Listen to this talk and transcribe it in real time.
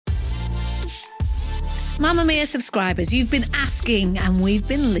Mamamia subscribers, you've been asking and we've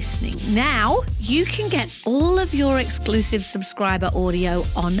been listening. Now you can get all of your exclusive subscriber audio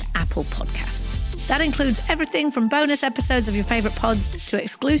on Apple Podcasts. That includes everything from bonus episodes of your favourite pods to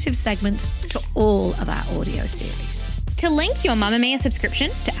exclusive segments to all of our audio series. To link your Mamamia subscription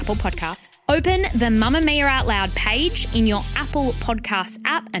to Apple Podcasts, open the Mamamia Out Loud page in your Apple Podcasts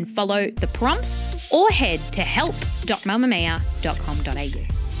app and follow the prompts, or head to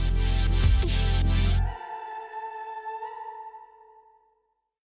help.mamamia.com.au.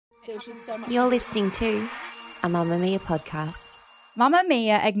 You're listening to a Mamamia podcast.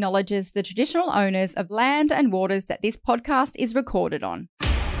 Mamamia acknowledges the traditional owners of land and waters that this podcast is recorded on.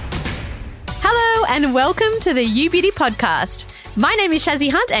 Hello and welcome to the You Beauty Podcast. My name is Shazzy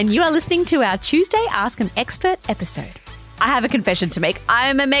Hunt and you are listening to our Tuesday Ask an Expert episode. I have a confession to make.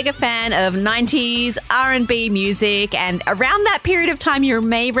 I'm a mega fan of 90s R&B music, and around that period of time you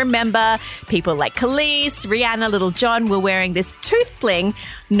may remember people like Khalees, Rihanna, Little John were wearing this tooth bling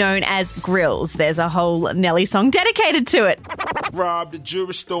known as grills. There's a whole Nelly song dedicated to it. Rob the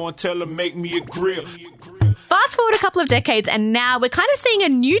jewelry store and tell them make me a grill. Fast forward a couple of decades and now we're kind of seeing a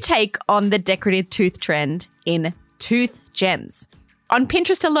new take on the decorative tooth trend in tooth gems. On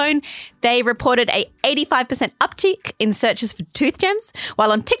Pinterest alone, they reported a 85% uptick in searches for tooth gems,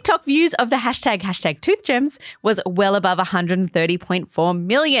 while on TikTok, views of the hashtag #toothgems was well above 130.4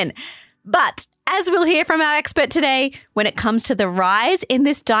 million. But as we'll hear from our expert today, when it comes to the rise in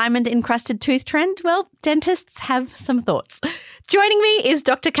this diamond-encrusted tooth trend, well, dentists have some thoughts. Joining me is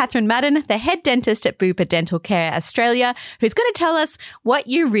Dr. Catherine Madden, the head dentist at Bupa Dental Care Australia, who's going to tell us what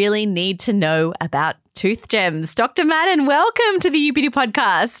you really need to know about tooth gems. Dr. Madden, welcome to the You Beauty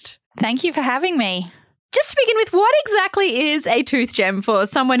Podcast. Thank you for having me. Just to begin with, what exactly is a tooth gem for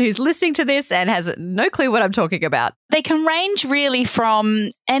someone who's listening to this and has no clue what I'm talking about? They can range really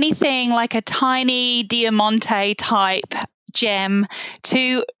from anything like a tiny diamante type gem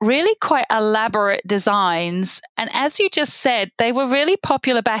to really quite elaborate designs. And as you just said, they were really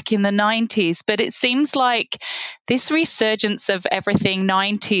popular back in the 90s, but it seems like this resurgence of everything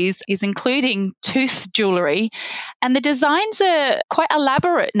 90s is including tooth jewelry, and the designs are quite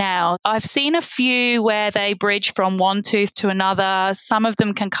elaborate now. I've seen a few where they bridge from one tooth to another. Some of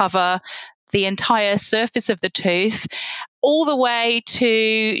them can cover the entire surface of the tooth, all the way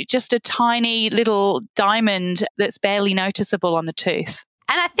to just a tiny little diamond that's barely noticeable on the tooth.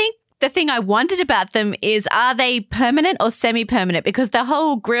 And I think the thing I wondered about them is, are they permanent or semi-permanent? Because the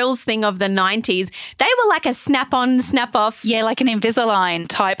whole grills thing of the 90s, they were like a snap-on, snap-off. Yeah, like an Invisalign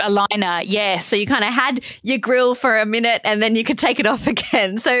type aligner, yes. So you kind of had your grill for a minute and then you could take it off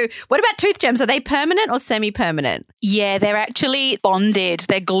again. So what about tooth gems? Are they permanent or semi-permanent? Yeah, they're actually bonded.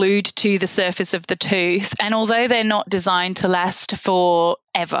 They're glued to the surface of the tooth. And although they're not designed to last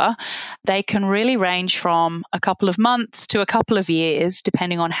forever, they can really range from a couple of months to a couple of years,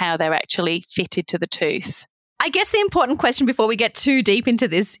 depending on how they're actually fitted to the tooth. I guess the important question before we get too deep into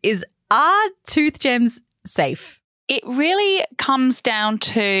this is, are tooth gems safe? It really comes down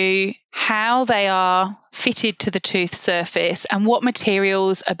to how they are fitted to the tooth surface and what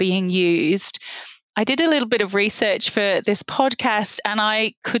materials are being used. I did a little bit of research for this podcast and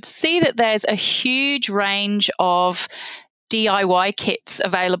I could see that there's a huge range of DIY kits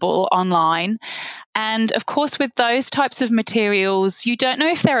available online. And of course, with those types of materials, you don't know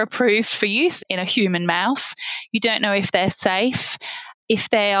if they're approved for use in a human mouth. You don't know if they're safe. If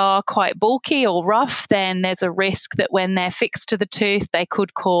they are quite bulky or rough, then there's a risk that when they're fixed to the tooth, they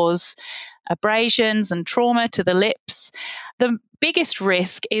could cause abrasions and trauma to the lips. The biggest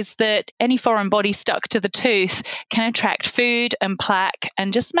risk is that any foreign body stuck to the tooth can attract food and plaque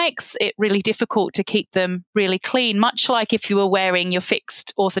and just makes it really difficult to keep them really clean, much like if you were wearing your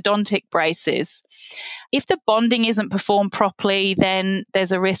fixed orthodontic braces. If the bonding isn't performed properly, then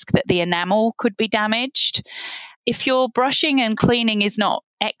there's a risk that the enamel could be damaged. If your brushing and cleaning is not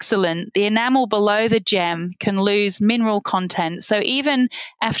excellent, the enamel below the gem can lose mineral content. So even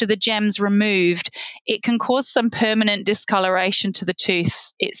after the gem's removed, it can cause some permanent discoloration to the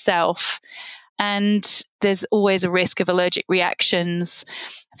tooth itself. And there's always a risk of allergic reactions,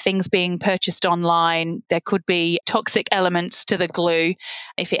 things being purchased online. There could be toxic elements to the glue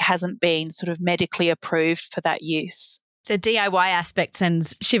if it hasn't been sort of medically approved for that use. The DIY aspect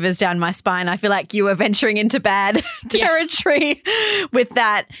sends shivers down my spine. I feel like you were venturing into bad territory with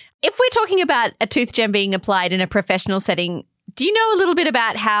that. If we're talking about a tooth gem being applied in a professional setting, do you know a little bit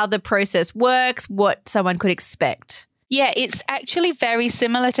about how the process works, what someone could expect? Yeah, it's actually very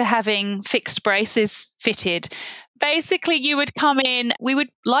similar to having fixed braces fitted. Basically, you would come in, we would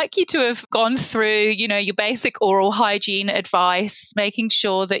like you to have gone through, your basic oral hygiene advice, making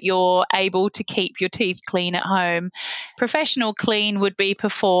sure that you're able to keep your teeth clean at home. Professional clean would be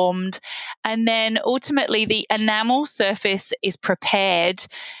performed. And then ultimately the enamel surface is prepared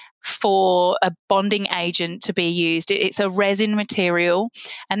for a bonding agent to be used. It's a resin material,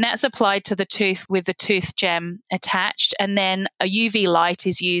 and that's applied to the tooth with the tooth gem attached, and then a UV light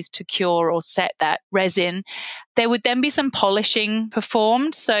is used to cure or set that resin. There would then be some polishing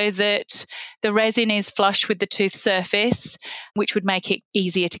performed so that the resin is flush with the tooth surface, which would make it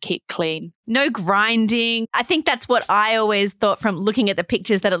easier to keep clean. No grinding. I think that's what I always thought from looking at the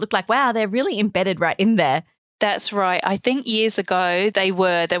pictures, that it looked like, wow, they're really embedded right in there. That's right. I think years ago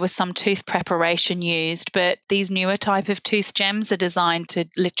there was some tooth preparation used, but these newer type of tooth gems are designed to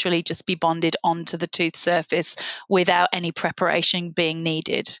literally just be bonded onto the tooth surface without any preparation being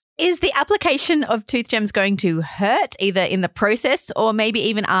needed. Is the application of tooth gems going to hurt either in the process or maybe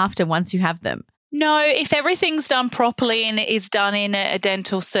even after once you have them? No, if everything's done properly and it is done in a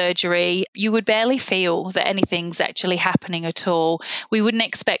dental surgery, you would barely feel that anything's actually happening at all. We wouldn't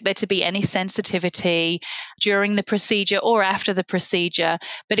expect there to be any sensitivity during the procedure or after the procedure.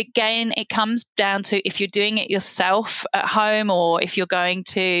 But again, it comes down to if you're doing it yourself at home, or if you're going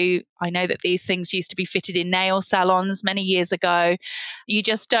to, I know that these things used to be fitted in nail salons many years ago. You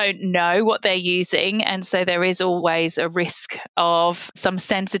just don't know what they're using. And so there is always a risk of some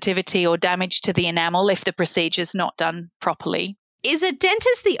sensitivity or damage to the enamel if the procedure's not done properly. Is a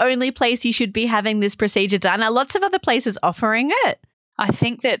dentist the only place you should be having this procedure done? Are lots of other places offering it? I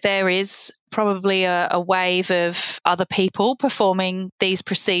think that there is probably a wave of other people performing these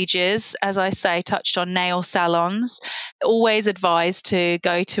procedures. As I say, touched on nail salons. Always advised to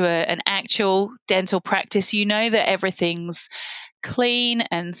go to an actual dental practice. You know that everything's clean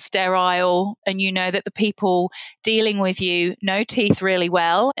and sterile, and you know that the people dealing with you know teeth really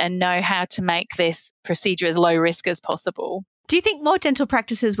well and know how to make this procedure as low risk as possible. Do you think more dental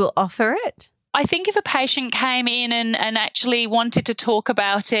practices will offer it? I think if a patient came in and actually wanted to talk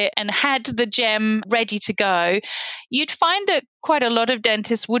about it and had the gem ready to go, you'd find that quite a lot of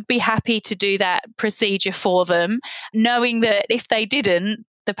dentists would be happy to do that procedure for them, knowing that if they didn't,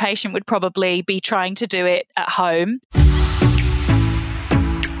 the patient would probably be trying to do it at home.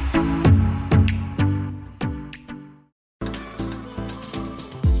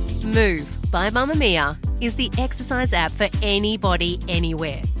 Move by Mamamia is the exercise app for anybody,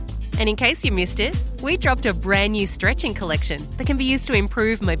 anywhere. And in case you missed it, we dropped a brand new stretching collection that can be used to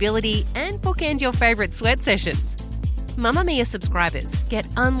improve mobility and bookend your favourite sweat sessions. Mamamia subscribers get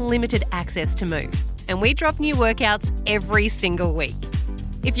unlimited access to Move, and we drop new workouts every single week.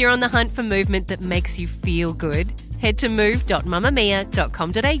 If you're on the hunt for movement that makes you feel good, head to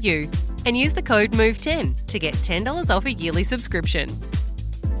move.mamamia.com.au and use the code MOVE10 to get $10 off a yearly subscription.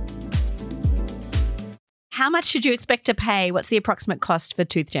 How much should you expect to pay? What's the approximate cost for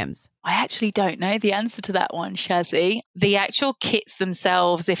tooth gems? I actually don't know the answer to that one, Shazzy. The actual kits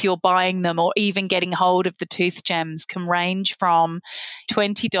themselves, if you're buying them or even getting hold of the tooth gems, can range from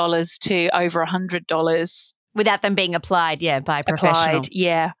 $20 to over $100. Without them being applied, by a professional. Applied,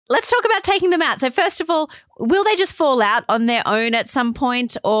 yeah. Let's talk about taking them out. So first of all, will they just fall out on their own at some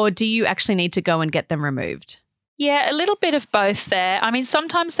point, or do you actually need to go and get them removed? Yeah, a little bit of both there. I mean,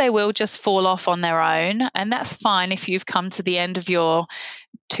 sometimes they will just fall off on their own, and that's fine if you've come to the end of your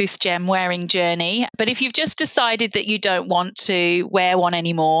tooth gem wearing journey. But if you've just decided that you don't want to wear one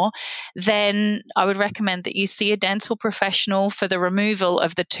anymore, then I would recommend that you see a dental professional for the removal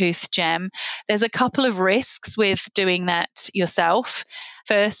of the tooth gem. There's a couple of risks with doing that yourself.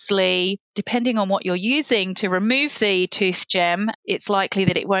 Firstly, depending on what you're using to remove the tooth gem, it's likely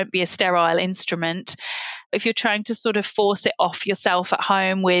that it won't be a sterile instrument. If you're trying to sort of force it off yourself at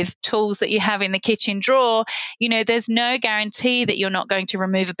home with tools that you have in the kitchen drawer, there's no guarantee that you're not going to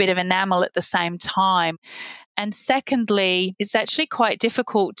remove a bit of enamel at the same time. And secondly, it's actually quite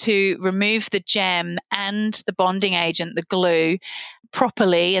difficult to remove the gem and the bonding agent, the glue,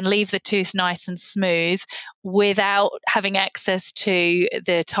 properly and leave the tooth nice and smooth without having access to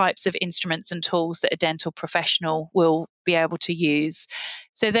the types of instruments and tools that a dental professional will be able to use.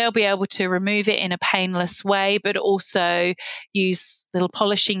 So they'll be able to remove it in a painless way, but also use little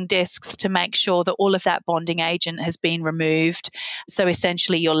polishing discs to make sure that all of that bonding agent has been removed. So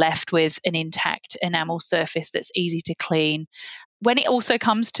essentially you're left with an intact enamel surface that's easy to clean. When it also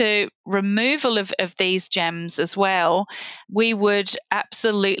comes to removal of these gems as well, we would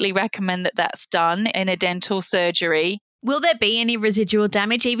absolutely recommend that that's done in a dental surgery. Will there be any residual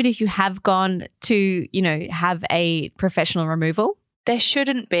damage even if you have gone to, have a professional removal? There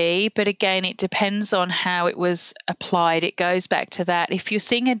shouldn't be, but again, it depends on how it was applied. It goes back to that. If you're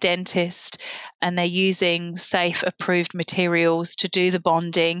seeing a dentist and they're using safe, approved materials to do the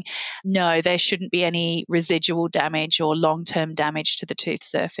bonding, no, there shouldn't be any residual damage or long-term damage to the tooth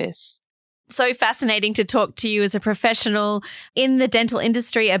surface. So fascinating to talk to you as a professional in the dental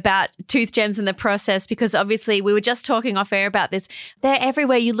industry about tooth gems and the process, because obviously we were just talking off air about this. They're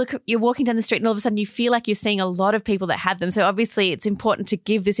everywhere. You're walking down the street and all of a sudden you feel like you're seeing a lot of people that have them. So obviously it's important to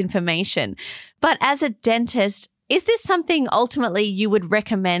give this information. But as a dentist, is this something ultimately you would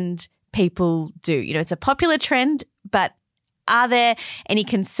recommend people do? You know, it's a popular trend, but are there any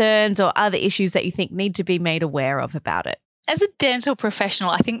concerns or other issues that you think need to be made aware of about it? As a dental professional,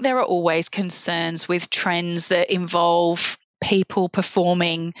 I think there are always concerns with trends that involve people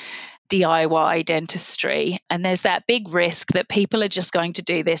performing DIY dentistry. And there's that big risk that people are just going to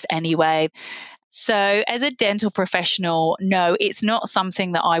do this anyway. So as a dental professional, no, it's not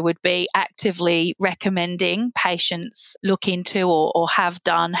something that I would be actively recommending patients look into or have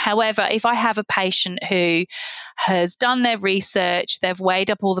done. However, if I have a patient who has done their research, they've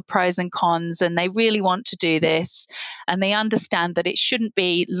weighed up all the pros and cons, and they really want to do this, and they understand that it shouldn't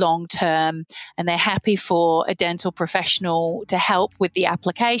be long term, and they're happy for a dental professional to help with the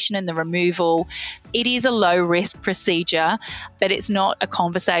application and the removal, it is a low risk procedure, but it's not a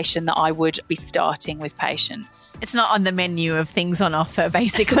conversation that I would be starting with patients. It's not on the menu of things on offer,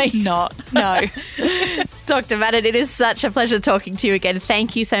 basically. It's not, no. Dr. Maddern, it is such a pleasure talking to you again.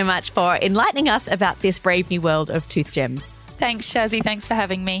 Thank you so much for enlightening us about this brave new world of tooth gems. Thanks, Shazzy. Thanks for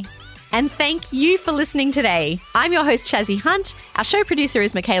having me. And thank you for listening today. I'm your host, Shazzy Hunt. Our show producer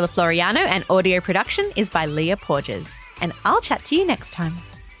is Michaela Floriano, and audio production is by Leah Porges. And I'll chat to you next time.